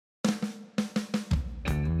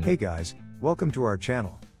Hey guys, welcome to our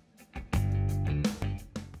channel.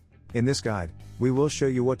 In this guide, we will show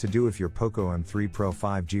you what to do if your Poco M3 Pro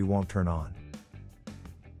 5G won't turn on.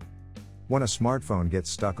 When a smartphone gets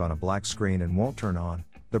stuck on a black screen and won't turn on,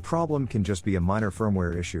 the problem can just be a minor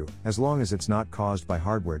firmware issue, as long as it's not caused by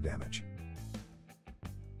hardware damage.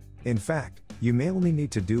 In fact, you may only need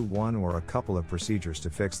to do one or a couple of procedures to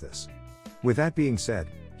fix this. With that being said,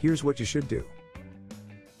 here's what you should do.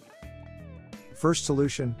 First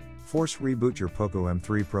solution, force reboot your Poco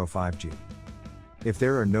M3 Pro 5G. If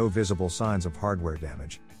there are no visible signs of hardware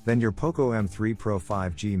damage, then your Poco M3 Pro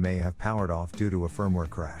 5G may have powered off due to a firmware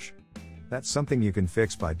crash. That's something you can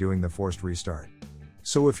fix by doing the forced restart.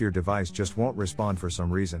 So if your device just won't respond for some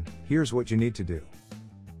reason, here's what you need to do.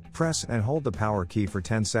 Press and hold the power key for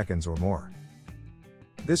 10 seconds or more.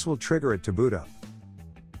 This will trigger it to boot up.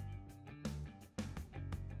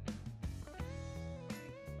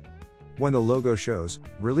 When the logo shows,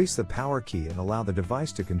 release the power key and allow the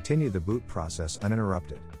device to continue the boot process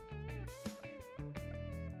uninterrupted.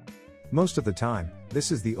 Most of the time,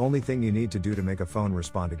 this is the only thing you need to do to make a phone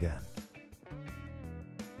respond again.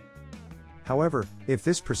 However, if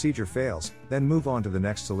this procedure fails, then move on to the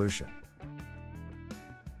next solution.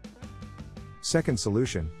 Second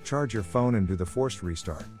solution, charge your phone and do the forced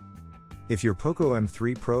restart. If your Poco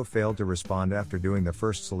M3 Pro failed to respond after doing the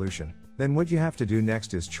first solution, then what you have to do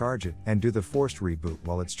next is charge it and do the forced reboot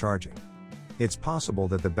while it's charging. It's possible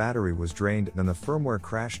that the battery was drained and the firmware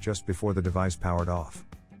crashed just before the device powered off.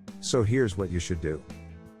 So here's what you should do.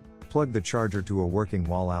 Plug the charger to a working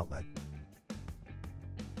wall outlet.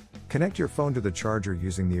 Connect your phone to the charger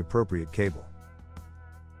using the appropriate cable.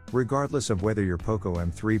 Regardless of whether your Poco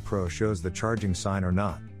M3 Pro shows the charging sign or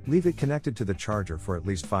not, leave it connected to the charger for at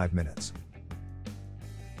least 5 minutes.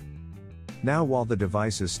 Now while the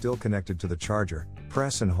device is still connected to the charger,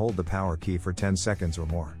 press and hold the power key for 10 seconds or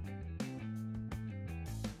more.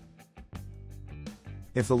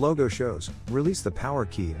 If the logo shows, release the power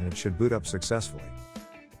key and it should boot up successfully.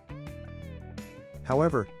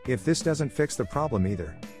 However, if this doesn't fix the problem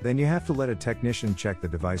either, then you have to let a technician check the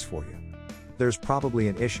device for you. There's probably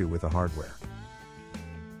an issue with the hardware.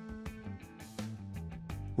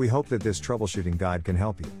 We hope that this troubleshooting guide can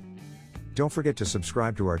help you. Don't forget to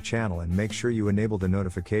subscribe to our channel and make sure you enable the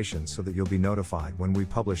notifications so that you'll be notified when we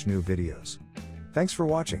publish new videos. Thanks for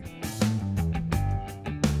watching.